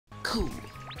Cool.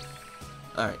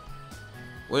 Alright.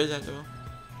 Where did that go?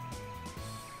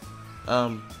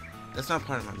 That's not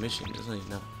part of my mission, just let you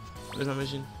know. Where's my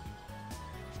mission?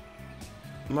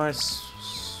 Mars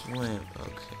swim.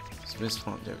 Okay. Smith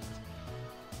Swamp, there we go.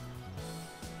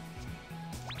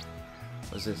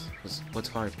 What's this? What's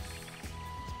hard?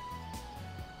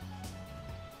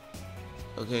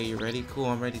 Okay, you ready? Cool,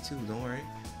 I'm ready too, don't worry.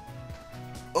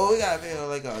 Oh, we got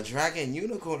like a dragon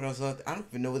unicorn or something. I don't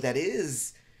even know what that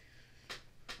is.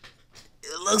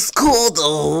 It looks cool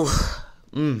though.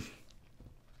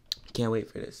 Can't wait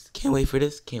for this. Can't wait for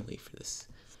this. Can't wait for this.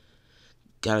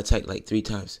 Gotta type like 3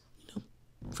 times, you know,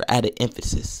 for added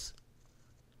emphasis.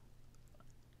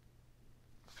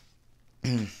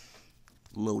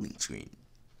 Loading screen.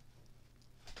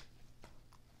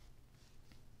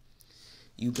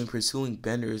 You've been pursuing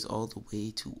benders all the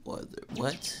way to other.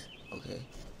 What? Okay.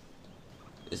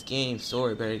 This game's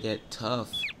story better get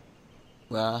tough.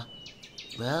 Well,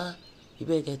 you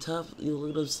better get tough. You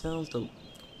look at those sounds though.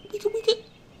 We can.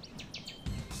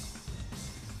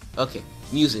 Okay,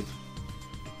 music.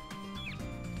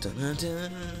 Dun dun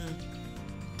dun.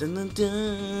 Dun dun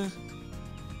dun.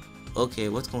 Okay,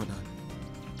 what's going on?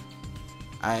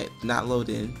 I not load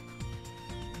in.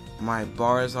 My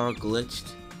bars are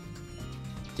glitched.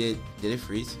 Did it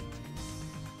freeze?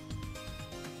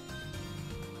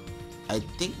 I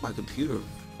think my computer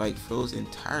like froze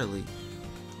entirely.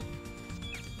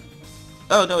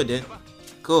 Oh no, it didn't.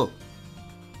 Cool.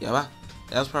 Yeah,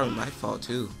 that was probably my fault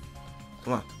too.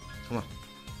 Come on.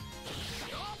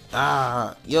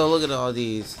 Ah, yo, look at all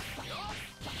these.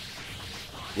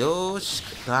 Yo, I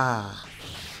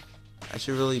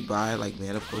should really buy like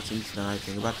mana potions now I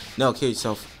think about it. No, kill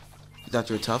yourself. You thought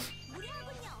you were tough?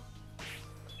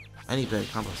 I need better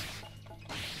combos.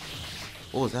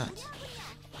 What was that?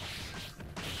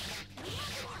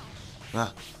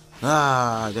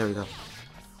 There we go.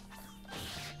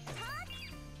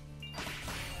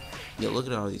 Yo, look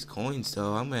at all these coins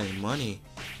though. I'm getting money.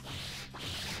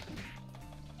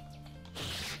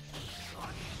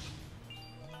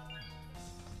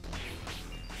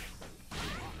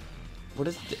 What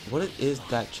is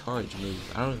that charge move?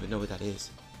 I don't even know what that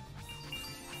is.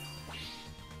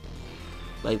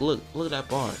 Like, look at that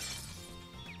bar.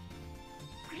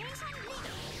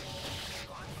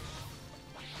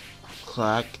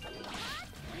 Clack.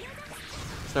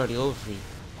 It's already over for you.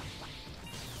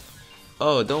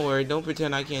 Oh, don't worry. Don't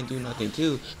pretend I can't do nothing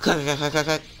too. Clack, clack, clack, clack,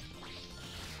 clack.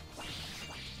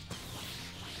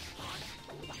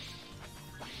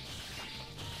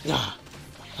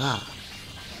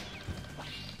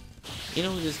 You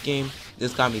know, this game,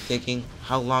 this got me thinking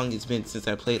how long it's been since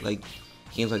I played like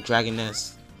games like Dragon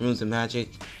Nest, Runes of Magic,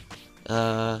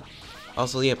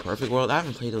 also yeah, Perfect World. I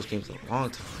haven't played those games in a long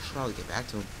time. I should probably get back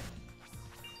to them.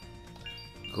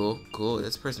 Cool.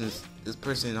 This person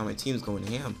on my team is going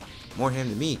ham. More ham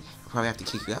than me. I'll probably have to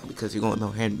kick you out because you're going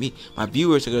more ham than me. My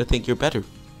viewers are gonna think you're better.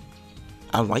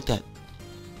 I don't like that.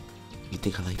 You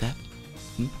think I like that?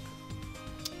 You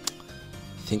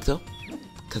think so?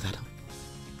 Cause I don't.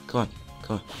 Come on,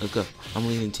 let's go. I'm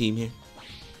leading the team here.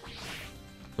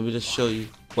 Let me just show you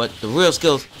what the real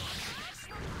skills.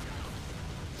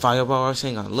 Fireball,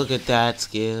 hang on. Look at that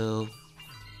skill.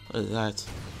 What is that?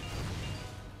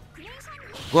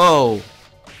 Whoa!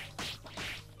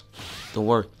 Don't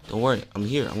worry. I'm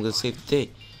here. I'm gonna save the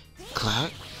day.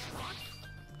 Clack.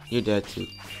 You're dead too.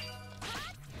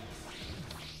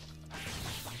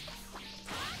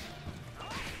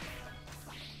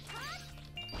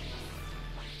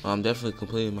 Well, I'm definitely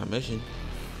completing my mission.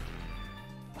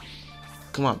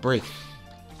 Come on, break.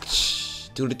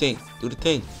 Do the thing.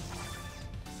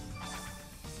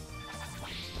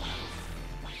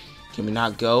 Can we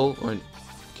not go? Or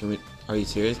can we? Are you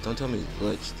serious? Don't tell me it's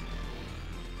glitched.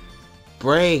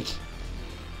 Break.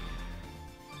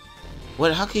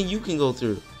 What? How can you go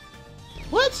through?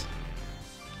 What?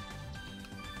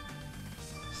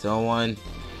 Someone,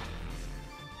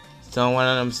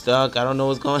 I'm stuck. I don't know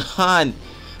what's going on.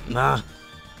 Nah.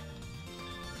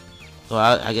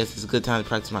 Well, I guess it's a good time to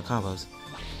practice my combos.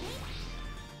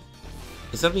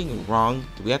 Is something wrong?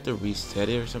 Do we have to reset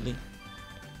it or something?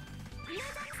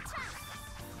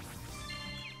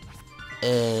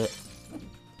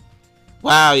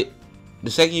 Wow.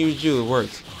 The second you drew, it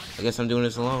worked. I guess I'm doing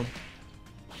this alone.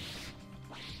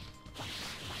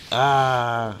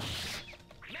 Well,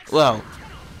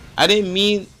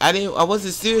 I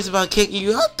wasn't serious about kicking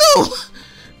you out though.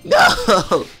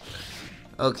 No.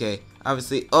 Okay,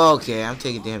 obviously. Okay, I'm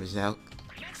taking damage now.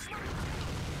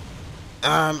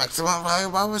 Maximum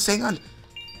fireball. Hang on.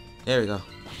 There we go.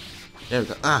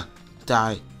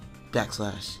 Die.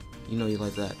 Backslash. You know you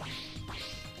like that.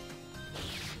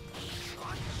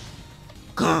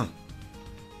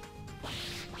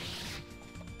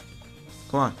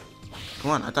 Come on.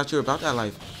 Come on. I thought you were about that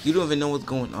life. You don't even know what's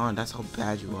going on. That's how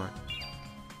bad you are.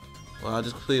 Well, I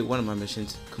just completed one of my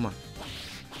missions. Come on.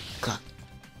 God.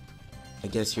 I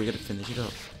guess you're gonna finish it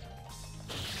up.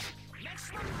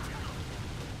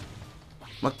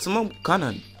 Maximum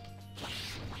cannon.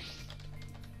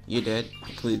 You're dead.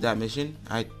 Complete that mission.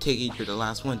 I take it you're the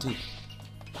last one too.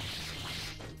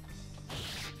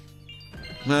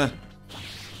 Huh.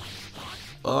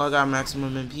 Oh, I got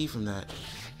maximum MP from that.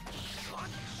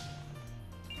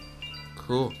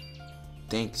 Cool.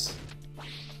 Thanks.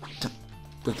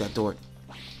 Break that door.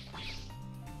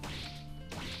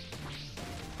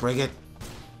 Break it.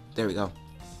 There we go.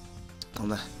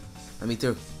 Let me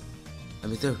through. Let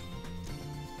me through.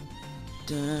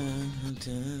 Dun,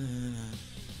 dun.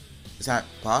 Is that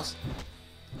boss?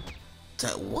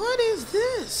 What is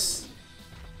this?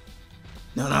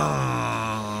 No,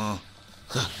 no.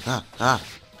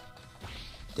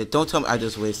 Don't tell me I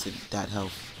just wasted that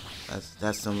health.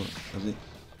 That's something.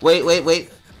 Wait.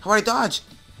 How do I dodge?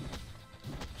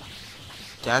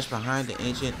 Dash behind the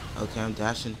ancient. Okay, I'm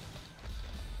dashing.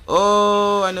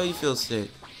 Oh, I know you feel sick.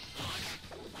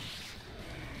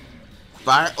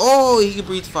 Fire. Oh, he can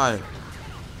breathe fire.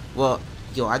 Well,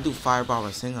 yo, I do fireball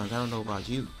with singons. I don't know about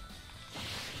you.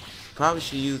 Probably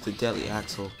should use the deadly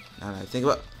axle. Now that I think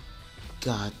about.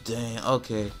 God dang.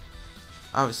 Okay.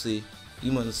 Obviously,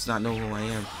 you must not know who I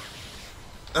am.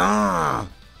 Ah.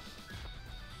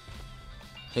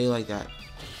 How you like that?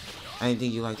 I didn't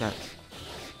think you like that.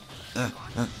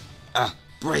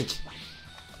 Break.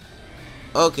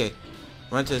 Okay.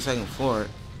 Run to the second floor.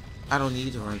 I don't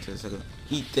need to run to the second.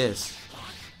 Eat this.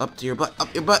 Up to your butt.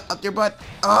 Up your butt. Up your butt.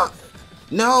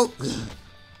 No.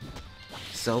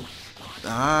 So.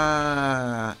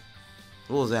 What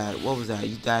was that? What was that?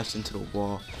 You dashed into the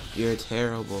wall. You're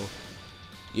terrible.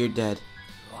 You're dead.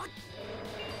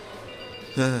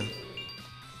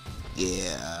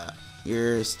 Yeah.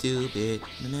 You're stupid.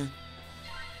 An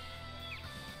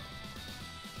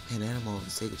animal of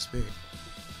the sacred spirit.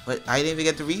 But I didn't even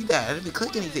get to read that. I didn't even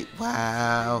click anything.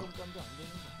 Wow.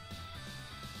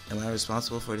 Am I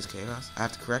responsible for this chaos? I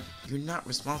have to correct. You're not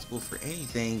responsible for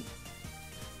anything.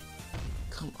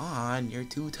 Come on. You're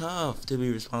too tough to be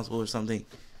responsible for something.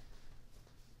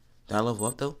 Did I level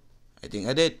up though? I think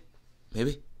I did.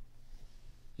 Maybe.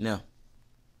 No.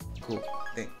 Cool.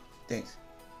 Thanks.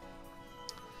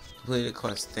 Completed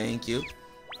quest. Thank you.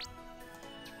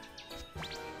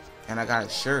 And I got a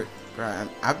shirt. Bro,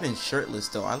 I've been shirtless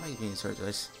though. I like being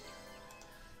shirtless.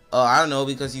 I don't know,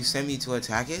 because you sent me to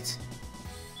attack it.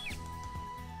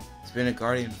 It's been a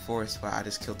guardian force, but I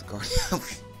just killed the guardian.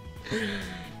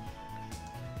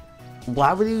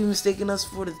 Why were they mistaking us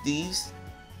for the thieves?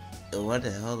 What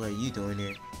the hell are you doing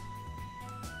here?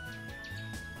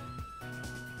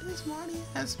 This Marty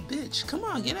ass bitch. Come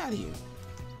on, get out of here.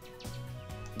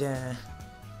 Yeah,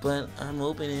 but I'm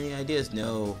open to any ideas.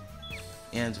 No.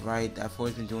 Anne's right. That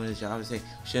Ford's been doing his job. I say,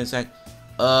 shouldn't say.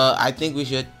 I think we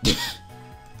should.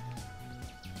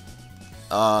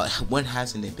 When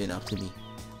hasn't it been up to me?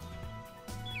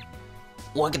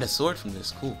 Oh, I get a sword from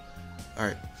this. Cool.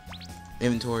 Alright.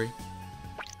 Inventory.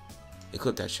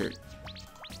 Equip that shirt.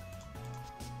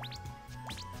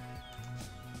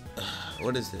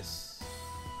 What is this?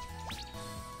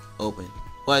 Open.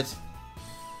 What?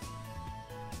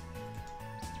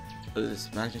 What is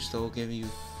this? Magic Stone giving you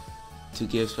to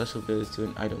give special abilities to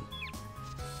an item.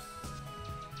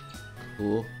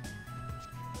 Cool.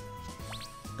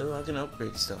 Oh, I can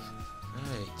upgrade stuff.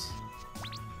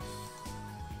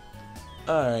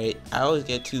 Alright. I always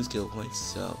get 2 skill points,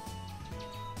 so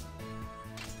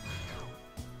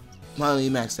let me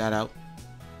max that out.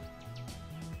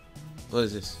 What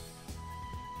is this?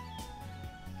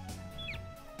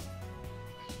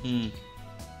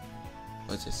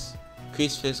 What's this?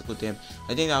 Increase physical damage.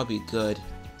 I think that would be good.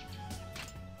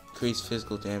 Increase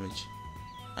physical damage.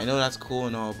 I know that's cool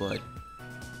and all, but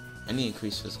I need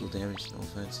increased physical damage, no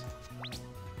offense.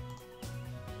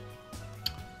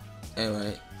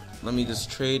 Anyway, let me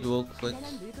just trade real quick.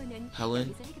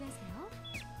 Helen.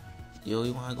 Yo,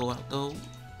 you wanna go out though?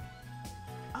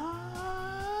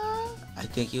 I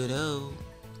think you know.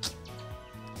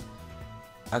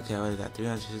 Okay, what is that?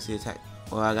 360 attack.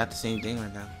 Well, I got the same thing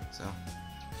right now, so.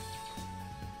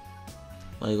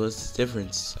 Like, what's the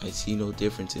difference? I see no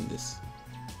difference in this.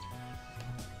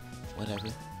 Whatever.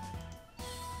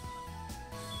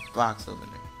 Box over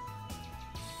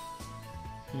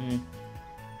there.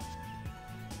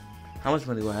 How much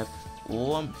money do I have?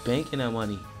 Oh, I'm banking that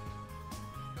money.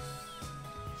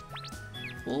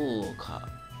 Oh, cop.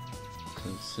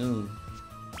 Consume.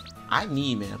 I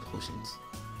need mana potions.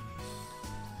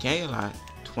 Can't lie.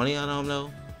 20 on them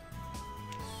though.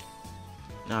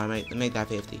 No, make that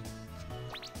 50.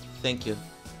 Thank you.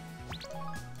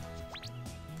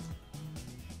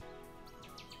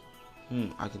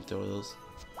 I can throw those.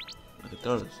 I can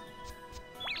throw those.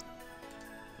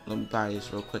 Let me buy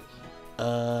this real quick.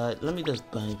 Let me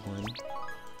just buy one.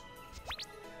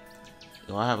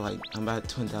 Yo, I have like, I'm about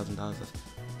 $20,000 left.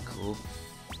 Cool.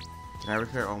 Can I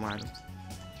repair all my items?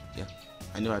 Yeah,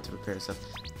 I knew I had to repair stuff.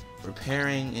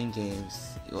 Repairing in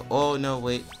games. Oh no,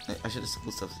 wait. I should have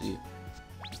sold stuff to you.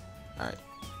 Alright.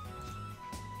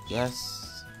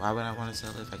 Yes. Why would I want to sell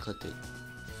it if I clicked it?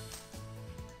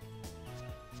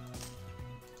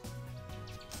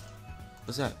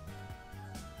 What's that?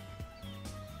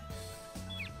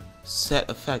 Set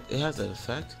effect. It has an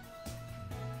effect?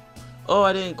 Oh,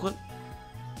 I didn't quit.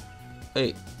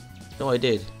 Wait. No, I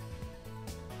did.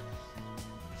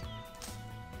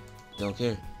 Don't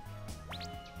care.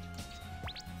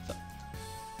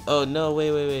 Oh no,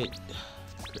 wait.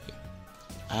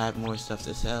 I have more stuff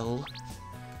to sell.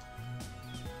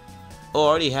 Oh, I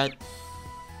already had.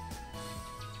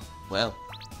 Well.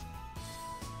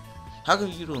 How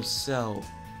come you don't sell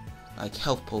like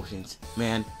health potions,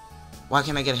 man? Why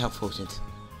can't I get health potions?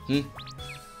 I'm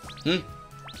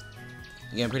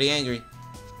getting pretty angry.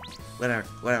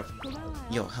 Whatever.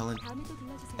 Yo, Helen.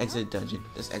 Exit dungeon.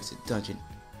 Let's exit dungeon.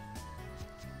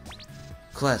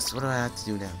 Quest. What do I have to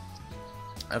do now?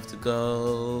 I have to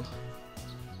go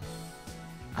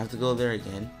there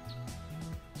again.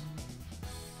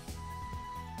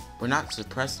 We're not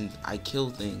suppressing. I kill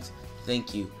things.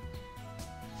 Thank you.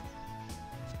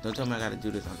 Don't tell me I gotta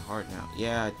do this on hard now.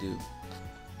 Yeah, I do.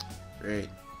 Great.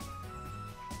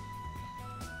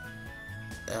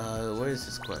 Where is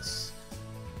this quest?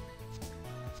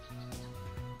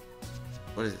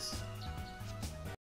 What is this?